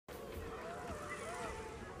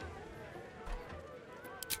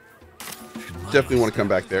definitely want to come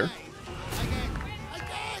back there.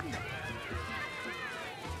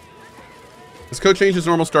 Has Cohh changed his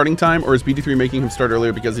normal starting time, or is BD3 making him start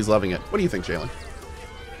earlier because he's loving it? What do you think, Shaylin?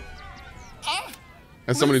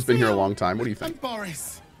 As someone who's been here a long time, what do you think?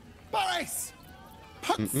 Boris,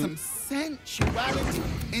 put some sensuality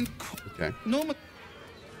in. Okay. Normal.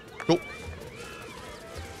 Cool.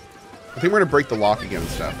 I think we're gonna break the lock again and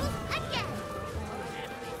stuff.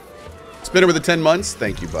 Spinner with the 10 months.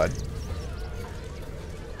 Thank you, bud.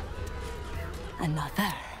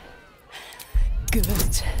 Another.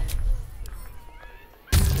 Good.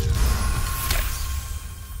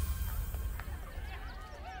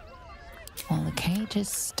 While the cage is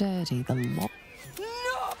sturdy, the lock.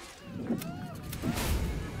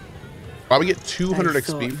 Probably get 200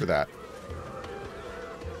 XP for that.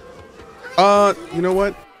 You know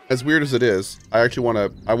what? As weird as it is, I actually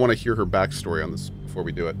want to hear her backstory on this before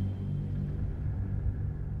we do it.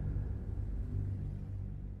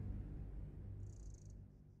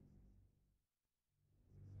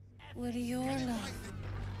 What are your love?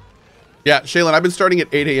 Yeah, Shaylin, I've been starting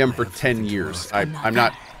at 8 a.m. for 10 years. I'm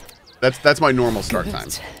not. That's my normal start time.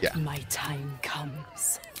 Yeah. My time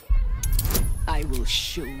comes. I will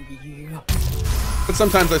show you. But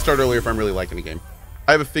sometimes I start earlier if I'm really liking a game.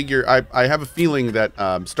 I have a figure. I have a feeling that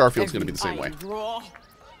Starfield's going to be the same way. Draw,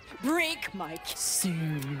 break my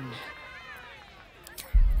soon.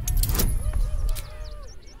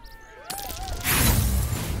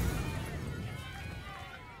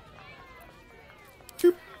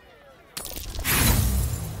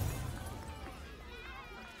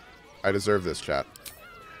 I deserve this, chat.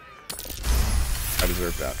 I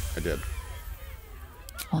deserve that. I did.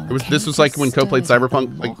 This was like when Cohh played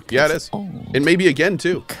Cyberpunk. Like, yeah, it is. It may be again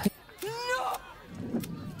too.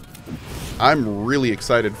 I'm really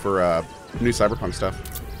excited for new Cyberpunk stuff.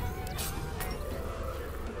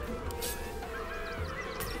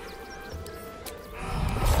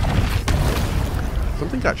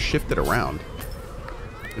 Something got shifted around.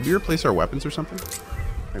 Did we replace our weapons or something?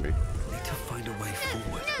 Maybe. Need to find a way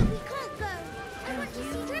forward.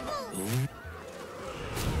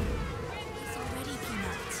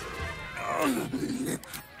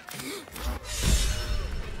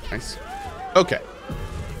 Nice. Okay.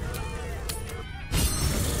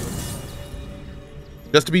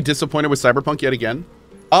 Just to be disappointed with Cyberpunk yet again?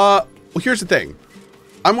 Well, here's the thing.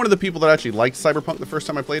 I'm one of the people that actually liked Cyberpunk the first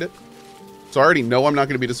time I played it. So I already know I'm not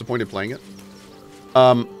going to be disappointed playing it.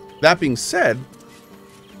 That being said,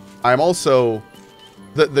 I'm also...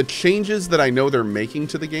 The changes that I know they're making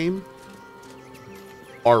to the game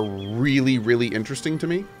are really, really interesting to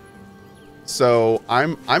me. So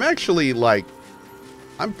I'm actually like...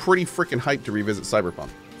 I'm pretty freaking hyped to revisit Cyberpunk.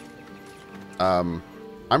 I'm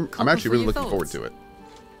actually really looking forward to it.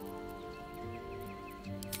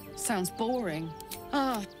 Sounds boring.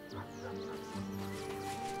 Oh.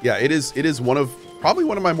 Yeah, it is probably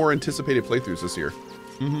one of my more anticipated playthroughs this year.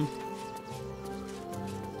 Mm-hmm.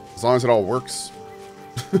 As long as it all works.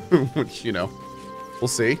 Which, you know, we'll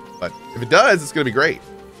see. But if it does, it's gonna be great.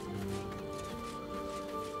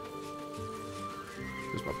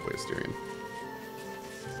 Here's my boy Asterion.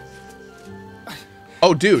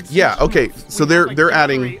 Oh, dude, yeah, okay. So they're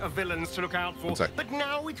adding of villains to look out for, but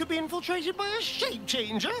now we could be infiltrated by a shape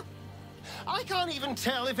changer. I can't even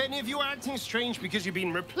tell if any of you are acting strange because you've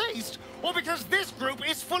been replaced or because this group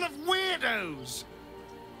is full of weirdos.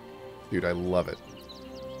 Dude, I love it.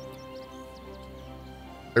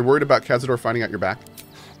 Are you worried about Cazador finding out your back?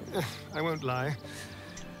 I won't lie.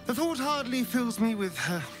 The thought hardly fills me with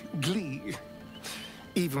glee.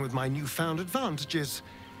 Even with my newfound advantages,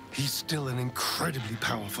 he's still an incredibly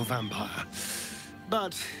powerful vampire.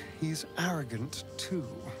 But he's arrogant, too.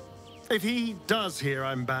 If he does hear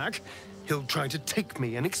I'm back, he'll try to take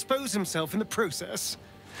me and expose himself in the process.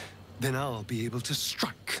 Then I'll be able to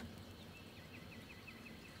strike.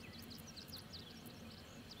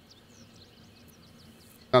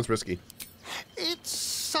 Sounds risky. It's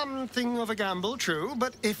something of a gamble, true,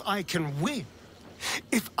 but if I can win,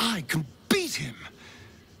 if I can beat him,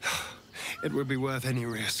 it would be worth any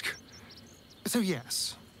risk. So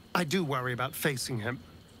yes, I do worry about facing him.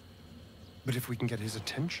 But if we can get his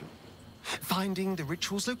attention, finding the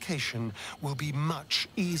ritual's location will be much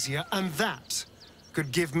easier, and that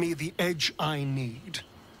could give me the edge I need.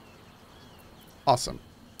 Awesome.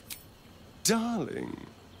 Darling,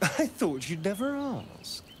 I thought you'd never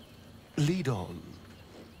ask. Lead on.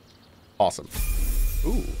 Awesome.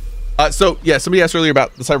 Ooh. So, yeah, somebody asked earlier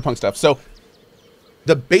about the Cyberpunk stuff. So,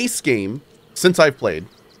 the base game, since I've played,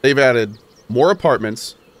 they've added more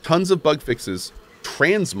apartments, tons of bug fixes,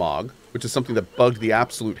 transmog, which is something that bugged the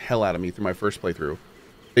absolute hell out of me through my first playthrough.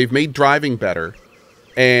 They've made driving better.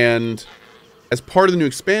 And as part of the new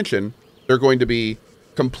expansion, they're going to be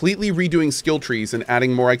completely redoing skill trees and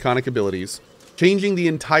adding more iconic abilities, changing the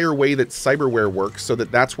entire way that cyberware works so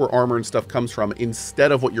that that's where armor and stuff comes from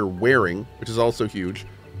instead of what you're wearing, which is also huge.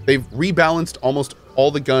 They've rebalanced almost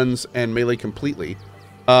all the guns and melee completely.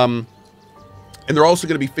 And they're also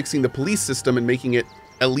going to be fixing the police system and making it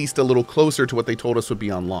at least a little closer to what they told us would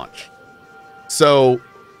be on launch. So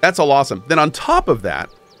that's all awesome. Then on top of that,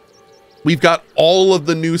 we've got all of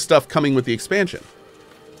the new stuff coming with the expansion.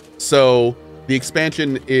 So the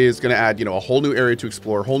expansion is going to add, you know, a whole new area to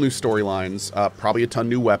explore, whole new storylines, probably a ton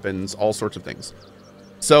new weapons, all sorts of things.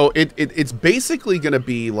 So it's basically going to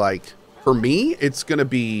be like, for me, it's going to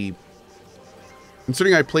be,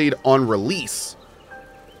 considering I played on release,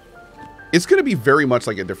 it's going to be very much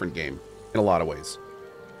like a different game in a lot of ways.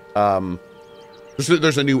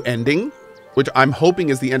 There's a new ending, which I'm hoping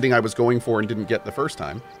is the ending I was going for and didn't get the first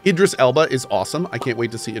time. Idris Elba is awesome. I can't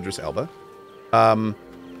wait to see Idris Elba.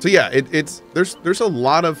 So yeah, there's a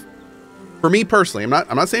lot of, for me personally, I'm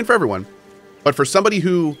not saying for everyone, but for somebody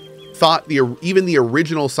who thought even the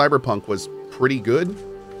original Cyberpunk was pretty good,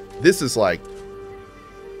 this is a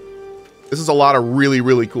lot of really,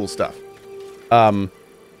 really cool stuff.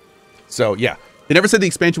 So yeah, they never said the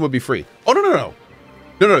expansion would be free. Oh, no.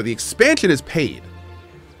 The expansion is paid.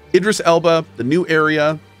 Idris Elba, the new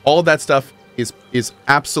area, all of that stuff is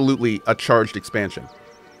absolutely a charged expansion.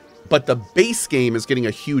 But the base game is getting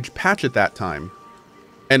a huge patch at that time.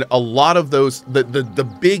 And a lot of those, the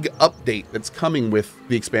big update that's coming with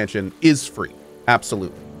the expansion is free.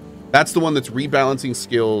 Absolutely. That's the one that's rebalancing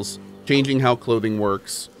skills, changing how clothing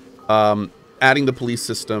works, adding the police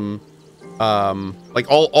system, like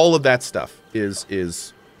all of that stuff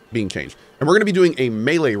is being changed. And we're going to be doing a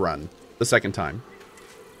melee run the second time.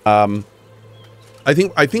 I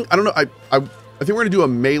think we're going to do a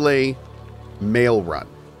melee male run.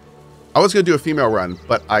 I was going to do a female run,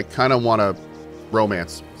 but I kind of want to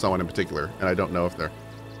romance someone in particular, and I don't know if they're...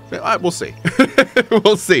 we'll see.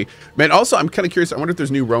 We'll see. Man, also, I'm kind of curious. I wonder if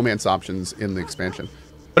there's new romance options in the expansion.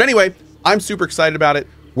 But anyway, I'm super excited about it.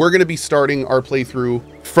 We're going to be starting our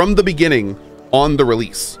playthrough from the beginning on the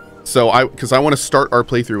release. So because I want to start our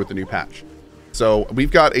playthrough with the new patch. So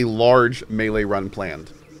we've got a large melee run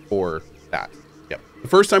planned for that. Yep. The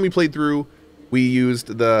first time we played through, we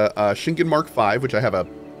used the Shinken Mark V, which I have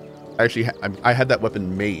I had that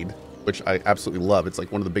weapon made, which I absolutely love. It's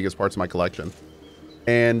like one of the biggest parts of my collection.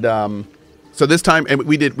 And so this time, and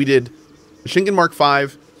we did Shinken Mark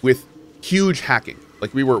V with huge hacking.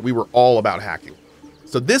 Like we were all about hacking.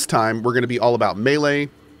 So this time we're going to be all about melee.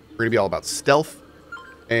 We're going to be all about stealth,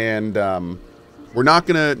 and we're not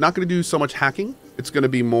gonna do so much hacking. It's going to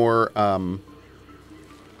be more of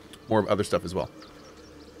other stuff as well.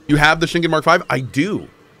 You have the Shinken Mark V? I do.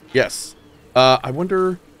 Yes. I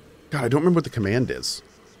wonder. God, I don't remember what the command is.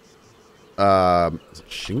 Is it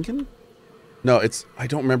Shinken? No, I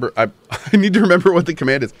don't remember. I need to remember what the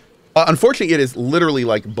command is. Unfortunately, it is literally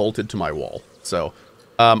like bolted to my wall. So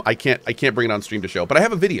I can't bring it on stream to show. But I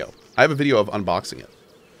have a video. I have a video of unboxing it.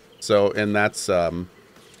 So, and that's I'm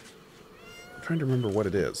trying to remember what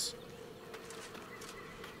it is.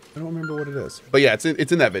 I don't remember what it is. But yeah, it's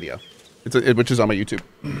in that video. Which is on my YouTube.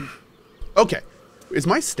 Okay. Is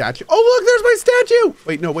my statue? Oh, look, there's my statue.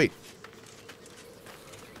 Wait, no, wait.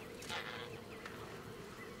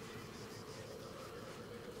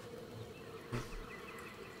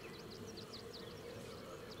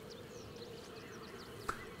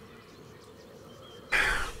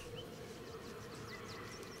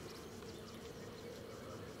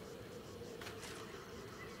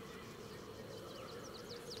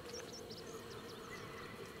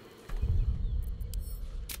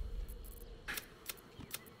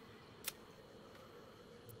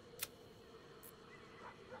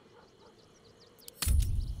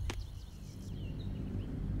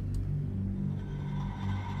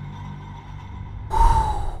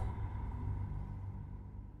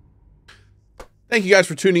 Thank you guys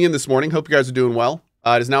for tuning in this morning. Hope you guys are doing well.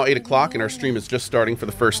 It is now 8 o'clock and our stream is just starting for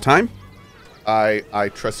the first time.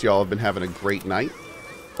 I trust y'all have been having a great night.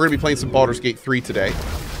 We're going to be playing some Baldur's Gate 3 today.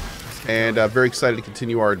 And very excited to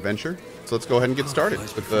continue our adventure. So let's go ahead and get started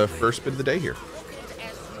with the first bit of the day here.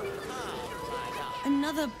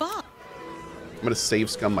 Another bar. I'm going to save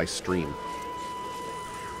scum my stream.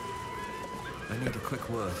 I need a quick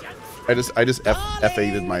word. I just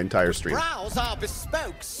F8'd my entire stream. Brows are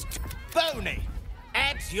bespoke, phony.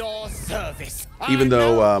 At your service. Even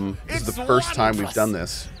though this is the first time we've done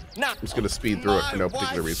this, I'm just going to speed through it for no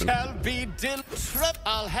particular reason.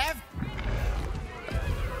 I'll have...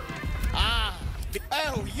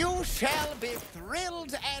 Oh, You shall be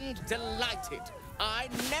thrilled and delighted. I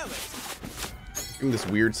know it. Getting this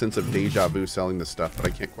weird sense of deja vu selling this stuff, but I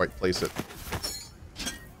can't quite place it.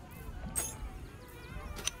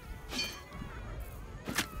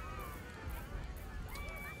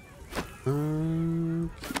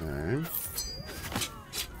 Okay.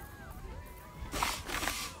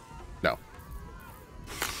 No.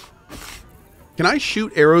 Can I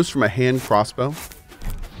shoot arrows from a hand crossbow? Is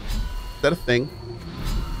that a thing?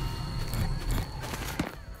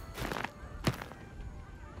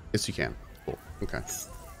 Yes, you can. Cool. Okay.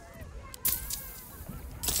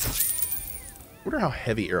 I wonder how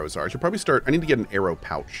heavy arrows are. I should probably start. I need to get an arrow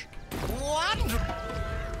pouch. Wonderful.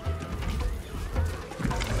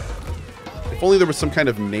 If only there was some kind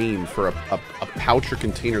of name for a pouch or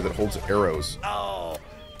container that holds arrows. Oh,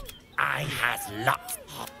 I has lots.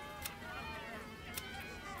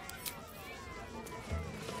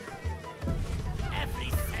 Every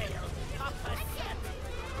sale,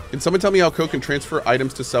 Can someone tell me how Cohh can transfer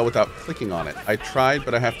items to sell without clicking on it? I tried,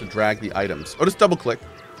 but I have to drag the items. Oh, just double click.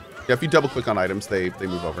 Yeah, if you double click on items, they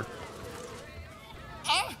move over.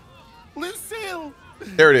 Ah, Lucille.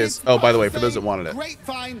 There it is. It's Oh, by the way, for passé, those that wanted it.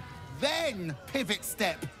 Grapevine, then pivot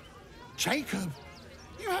step. Jacob,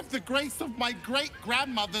 you have the grace of my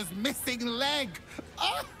great-grandmother's missing leg.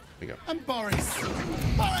 Ah, There you go. and Boris.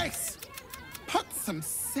 Boris, put some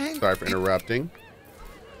sense. Sorry for interrupting.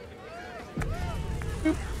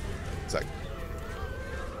 Boop. Sec.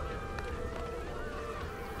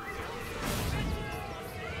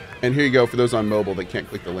 And here you go for those on mobile that can't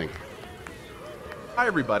click the link. Hi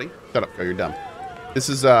everybody. Shut up, Cohh, you're dumb. This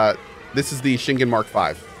is the Shingen Mark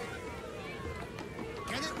V.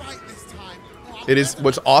 Get it right this time. It is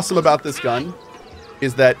what's awesome about this gun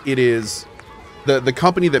is that it is the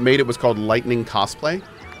company that made it was called Lightning Cosplay,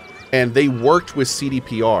 and they worked with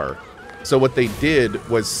CDPR. So what they did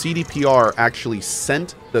was CDPR actually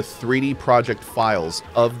sent the 3D project files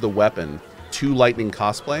of the weapon to Lightning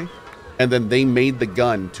Cosplay, and then they made the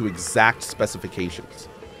gun to exact specifications.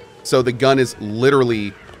 So the gun is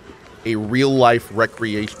literally a real-life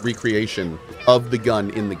recreation of the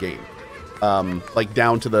gun in the game, like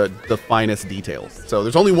down to the finest details. So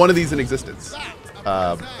there's only one of these in existence,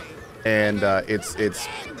 and it's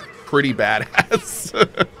pretty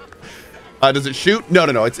badass. Does it shoot? No.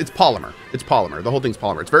 It's polymer. It's polymer. The whole thing's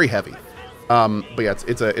polymer. It's very heavy. But yeah,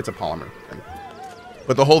 it's a polymer thing.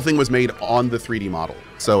 But the whole thing was made on the 3D model,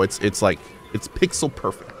 so it's pixel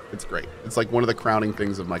perfect. It's great. It's like one of the crowning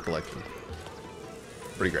things of my collection.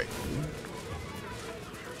 Pretty great.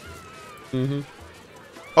 Mm-hmm.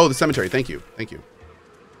 Oh, the cemetery. Thank you. Thank you.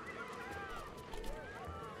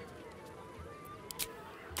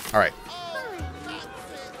 All right.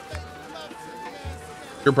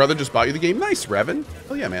 Your brother just bought you the game. Nice, Revan.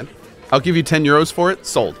 Oh yeah, man. I'll give you 10 euros for it.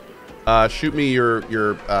 Sold. Shoot me your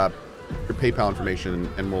PayPal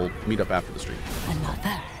information, and we'll meet up after the stream.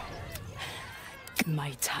 Another.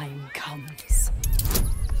 My time comes.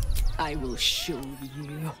 I will show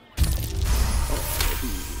you.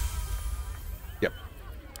 Yep.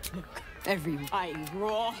 Look, every I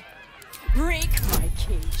roar, break my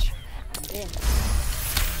cage, and then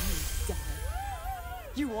you die.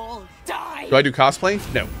 You all die. Do I do cosplay?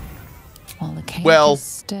 No. While the cage Well, is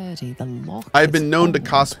sturdy, the lock I've been is known to old.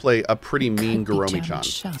 cosplay a pretty mean Could be Garomi-chan. jammed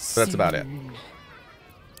shut So that's about it. soon.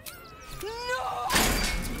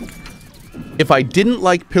 If I didn't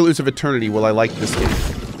like Pillars of Eternity, will I like this game?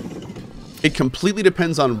 It completely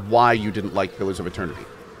depends on why you didn't like Pillars of Eternity.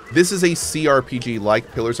 This is a CRPG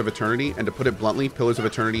like Pillars of Eternity, and to put it bluntly, Pillars of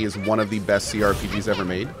Eternity is one of the best CRPGs ever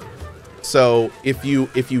made. So if you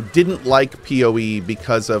didn't like PoE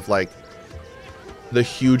because of like the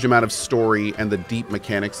huge amount of story and the deep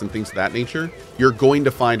mechanics and things of that nature, you're going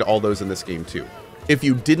to find all those in this game too. If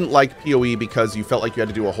you didn't like PoE because you felt like you had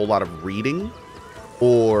to do a whole lot of reading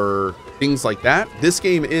or things like that, this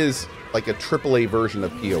game is like a AAA version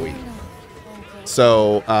of PoE.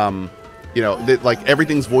 So, you know, like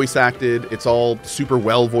everything's voice acted. It's all super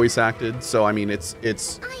well voice acted. So, I mean, it's I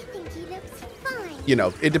think he looks fine. you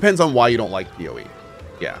know, it depends on why you don't like PoE.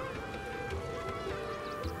 Yeah.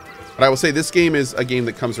 But I will say this game is a game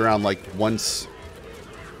that comes around like once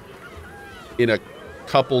in a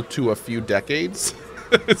couple to a few decades.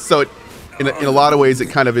 So in a lot of ways, it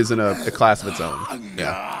kind of is in a class of its own.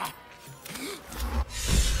 Yeah.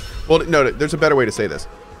 Well, no, there's a better way to say this.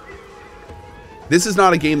 This is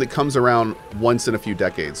not a game that comes around once in a few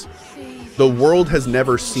decades. The world has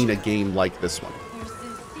never seen a game like this one.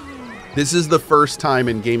 This is the first time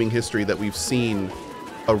in gaming history that we've seen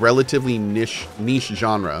a relatively niche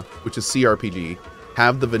genre, which is CRPG,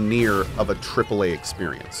 have the veneer of a AAA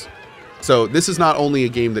experience. So this is not only a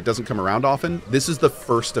game that doesn't come around often, this is the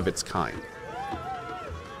first of its kind.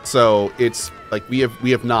 So it's like we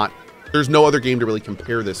have not, there's no other game to really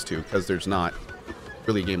compare this to because there's not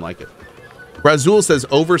really a game like it. Razul says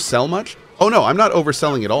oversell much? Oh no, I'm not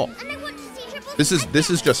overselling at all. This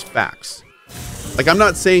is just facts. Like I'm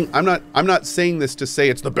not saying this to say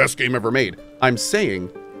it's the best game ever made. I'm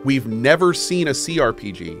saying we've never seen a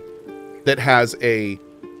CRPG that has a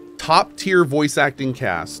top tier voice acting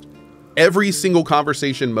cast, every single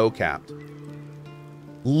conversation mocapped,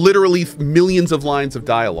 literally millions of lines of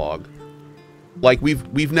dialogue. Like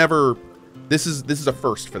we've never, this is a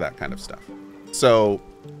first for that kind of stuff. So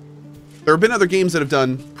there have been other games that have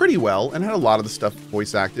done pretty well and had a lot of the stuff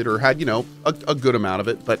voice acted or had, you know, a good amount of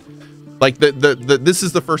it, but like this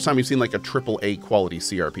is the first time we've seen like a AAA quality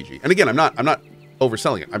CRPG. And again, I'm not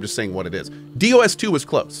overselling it. I'm just saying what it is. DOS 2 was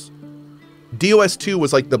close. DOS 2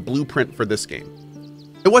 was like the blueprint for this game.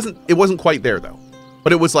 It wasn't quite there though,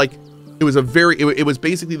 but it was like, it was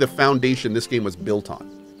basically the foundation this game was built on,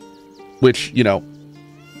 which, you know,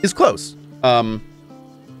 is close.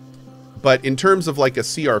 But in terms of like a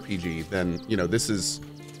CRPG, then, you know, this is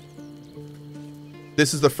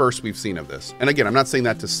the first we've seen of this. And again, I'm not saying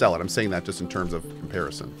that to sell it. I'm saying that just in terms of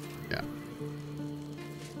comparison. Yeah.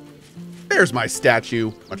 There's my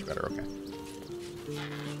statue. Much better. Okay.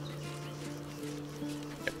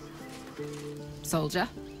 Soldier.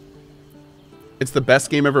 It's the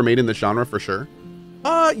best game ever made in the genre for sure.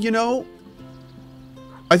 You know,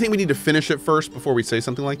 I think we need to finish it first before we say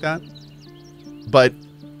something like that. But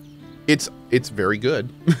it's very good.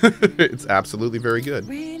 It's absolutely very good.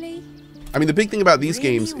 Really? I mean, the big thing about these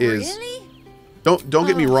games is, don't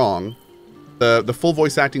get me wrong, the full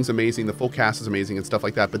voice acting is amazing, the full cast is amazing and stuff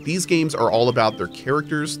like that, but these games are all about their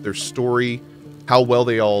characters, their story, how well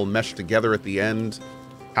they all mesh together at the end,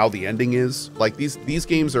 how the ending is. Like these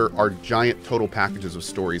games are giant total packages of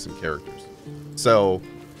stories and characters. So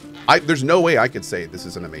there's no way I could say this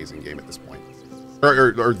is an amazing game at this point.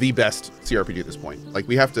 Or the best CRPG at this point. Like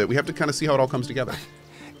we have to kind of see how it all comes together.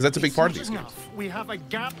 Because that's a big part of these games. We have a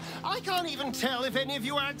gap. I can't even tell if any of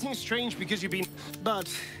you are acting strange because you've been... But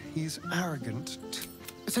he's arrogant.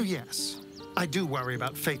 So yes, I do worry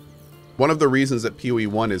about fate. One of the reasons that PoE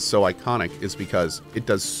 1 is so iconic is because it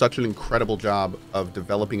does such an incredible job of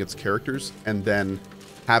developing its characters and then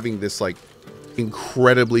having this like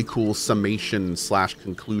incredibly cool summation /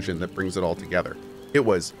 conclusion that brings it all together. It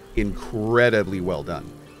was incredibly well done.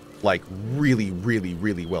 Like really, really,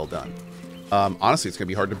 really well done. Honestly, it's gonna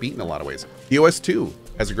be hard to beat in a lot of ways. DOS 2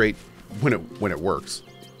 has a great, when it works.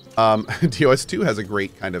 DOS 2 has a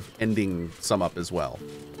great kind of ending sum up as well.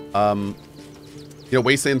 You know,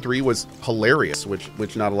 Wasteland 3 was hilarious,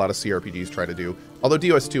 which not a lot of CRPGs try to do. Although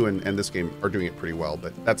DOS 2 and this game are doing it pretty well,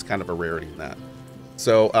 but that's kind of a rarity in that.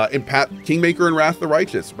 So, Kingmaker and Wrath of the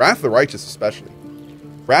Righteous. Wrath of the Righteous especially.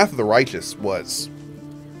 Wrath of the Righteous was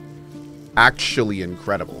actually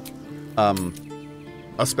incredible.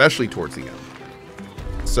 Especially towards the end.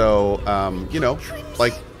 So, you know,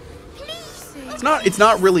 like it's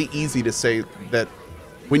not really easy to say that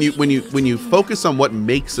when you focus on what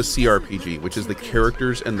makes a CRPG, which is the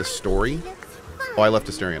characters and the story. Oh, I left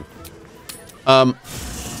Asterion.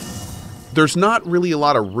 There's not really a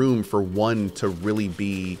lot of room for one to really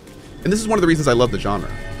be, and this is one of the reasons I love the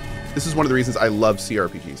genre. This is one of the reasons I love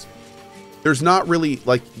CRPGs. There's not really,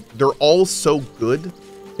 like, they're all so good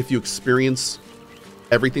if you experience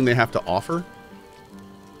everything they have to offer,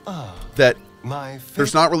 that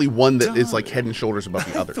there's not really one that is like head and shoulders above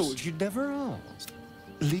the others. I thought you'd never asked.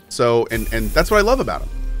 So, and that's what I love about them.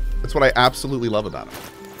 That's what I absolutely love about them.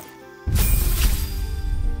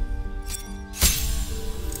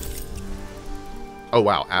 Oh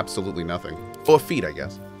wow, absolutely nothing. Oh, a feat, I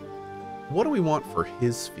guess. What do we want for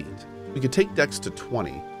his feat? We could take Dex to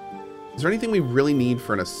 20. Is there anything we really need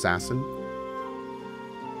for an assassin?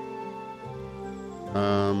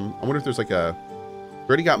 I wonder if there's like a... We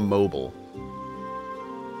already got mobile,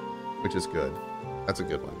 which is good. That's a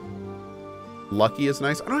good one. Lucky is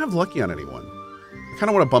nice. I don't have lucky on anyone. I kind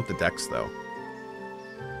of want to bump the Dex though.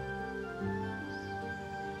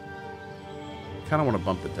 Kind of want to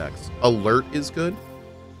bump the Dex. Alert is good.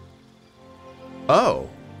 Oh.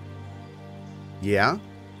 Yeah.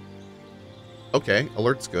 Okay,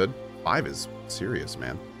 alert's good. 5 is serious,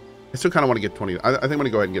 man. I still kind of want to get 20. I think I'm going to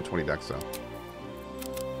go ahead and get 20 Dex though.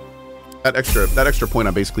 That extra point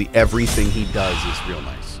on basically everything he does is real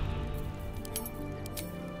nice.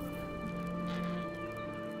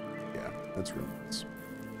 Yeah, that's real nice.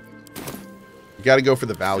 You got to go for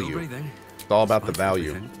the value. It's all about the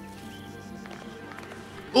value.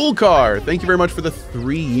 CohhCar, thank you very much for the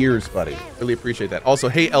 3 years, buddy. Really appreciate that. Also,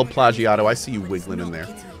 hey, El Plagiato, I see you wiggling in there.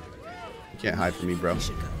 You can't hide from me, bro. All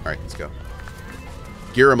right, let's go.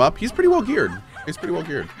 Gear him up. He's pretty well geared. He's pretty well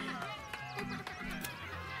geared.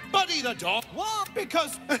 Buddy the dog. What?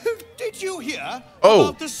 Because did you hear Oh.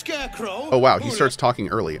 about the scarecrow? Oh wow, he starts talking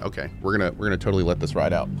early. Okay, we're gonna totally let this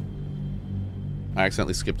ride out. I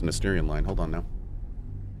accidentally skipped an Asterion line. Hold on now.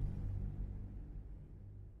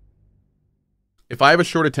 If I have a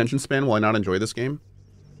short attention span, will I not enjoy this game?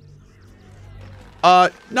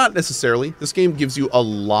 Not necessarily. This game gives you a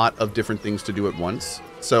lot of different things to do at once.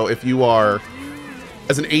 So if you are,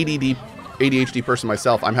 as an ADHD person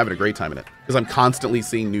myself, I'm having a great time in it because I'm constantly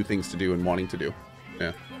seeing new things to do and wanting to do.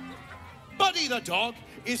 Yeah. Buddy the dog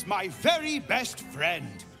is my very best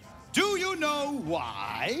friend. Do you know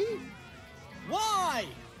why? Why?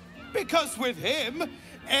 Because with him,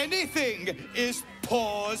 anything is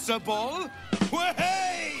possible.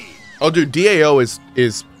 Way! Oh, dude, DAO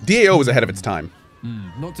DAO was ahead of its time.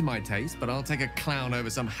 Not to my taste, but I'll take a clown over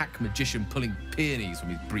some hack magician pulling peonies from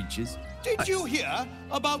his breeches. Did you hear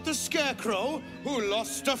about the scarecrow who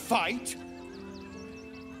lost a fight?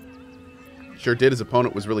 Sure did. His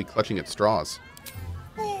opponent was really clutching at straws.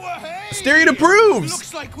 Oh, hey! Asterion approves!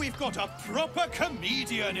 Looks like we've got a proper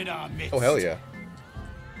comedian in our midst. Oh, hell yeah.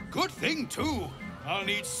 Good thing, too. I'll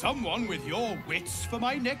need someone with your wits for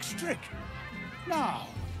my next trick. Now,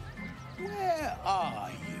 where are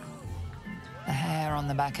you? The hair on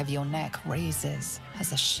the back of your neck raises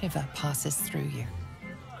as a shiver passes through you.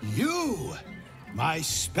 You, my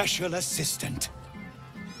special assistant.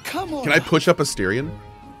 Come on. Can I push up Asterion?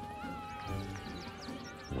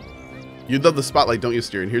 You'd love the spotlight, don't you,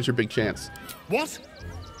 Asterion? Here's your big chance. What?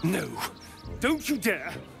 No. Don't you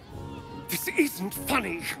dare. This isn't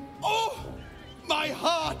funny. Oh, my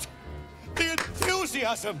heart. The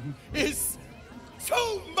enthusiasm is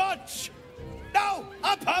too much. Now,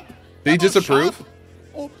 up. Did he disapprove? Sharp,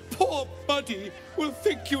 or poor Buddy will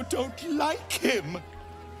think you don't like him.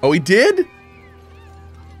 Oh, he did?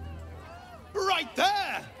 Right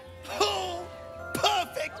there. Oh,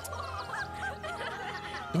 perfect.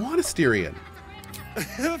 Go on, Asterion.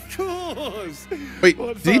 Of course. Wait,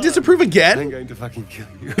 did he disapprove again? I'm going to fucking kill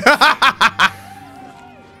you.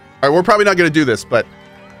 All right, we're probably not going to do this, but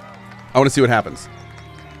I want to see what happens.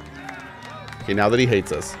 Okay, now that he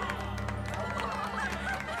hates us.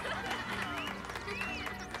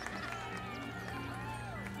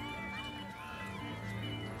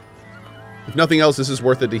 If nothing else, this is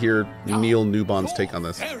worth it to hear Neil Newbon's take on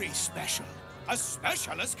this. Very special. As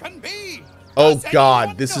special as can be. Oh Does God,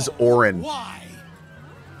 anyone this is know Orin. Why?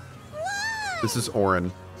 This is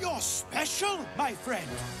Orin. You're special, my friend.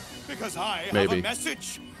 Because I have Maybe. a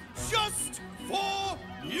message just for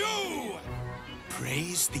you.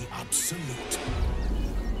 Praise the absolute.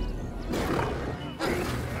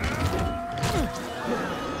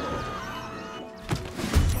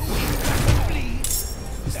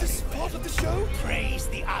 Is this part of the show? Praise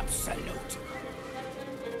the absolute.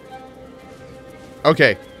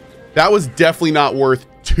 Okay, that was definitely not worth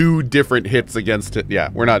 2 different hits against it. Yeah,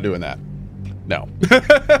 we're not doing that. No,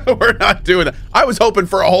 we're not doing that. I was hoping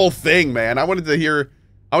for a whole thing, man. I wanted to hear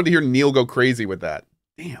Neil go crazy with that.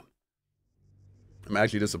 Damn, I'm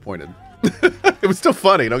actually disappointed. It was still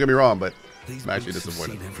funny. Don't get me wrong, but I'm actually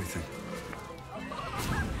disappointed.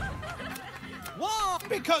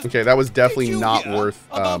 Okay, that was definitely not worth.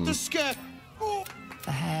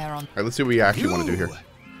 The hair on. All right, let's see what we actually want to do here.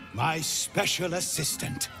 My special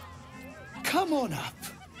assistant. Come on up.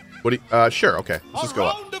 What do you, sure, okay. Let's just go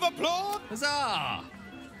up. Round of applause. Huzzah!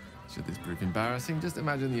 Should this prove embarrassing, just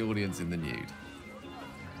imagine the audience in the nude.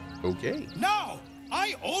 Okay. Now,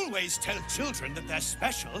 I always tell children that they're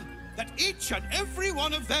special, that each and every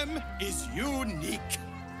one of them is unique.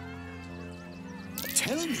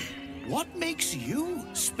 Tell me, what makes you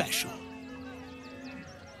special?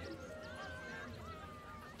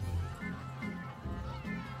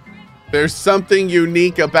 There's something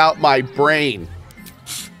unique about my brain.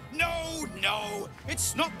 No,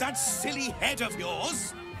 it's not that silly head of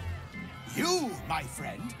yours. You, my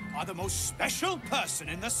friend, are the most special person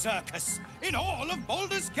in the circus, in all of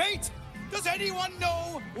Baldur's Gate. Does anyone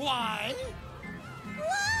know why?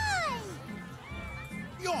 Why?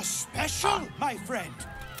 You're special, my friend.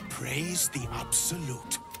 Praise the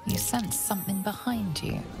absolute. You sense something behind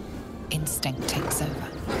you. Instinct takes over.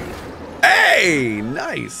 Hey,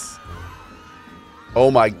 nice. Oh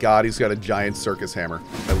my God, he's got a giant circus hammer.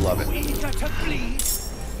 I love it. Eager to bleed.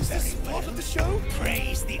 Is this part of the show?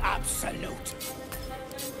 Praise the absolute.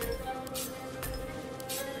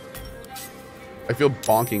 I feel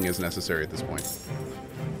bonking is necessary at this point.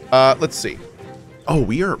 Let's see. Oh,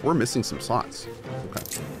 we're missing some slots.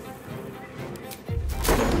 Okay.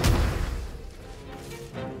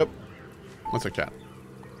 Oh, what's our chat?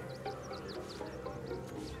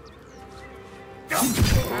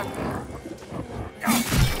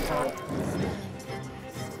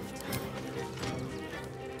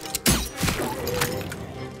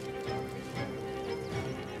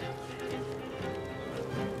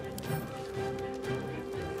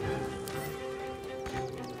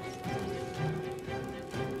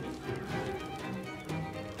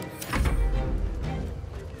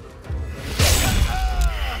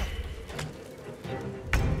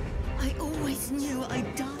 I always knew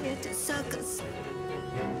I'd die at a circus.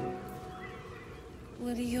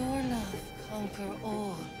 Would your love conquer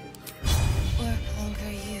all, or conquer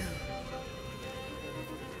you?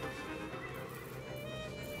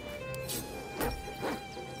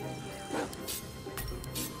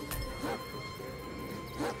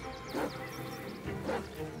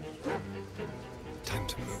 Time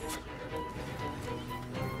to move.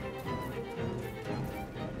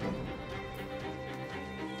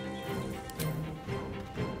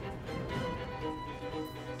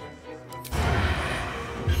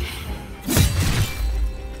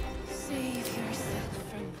 Save yourself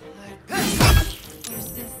from heartbreak. Where's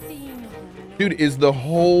the theme? Dude, is the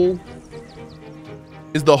whole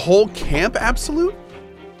camp absolute?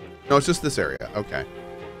 No, it's just this area. Okay.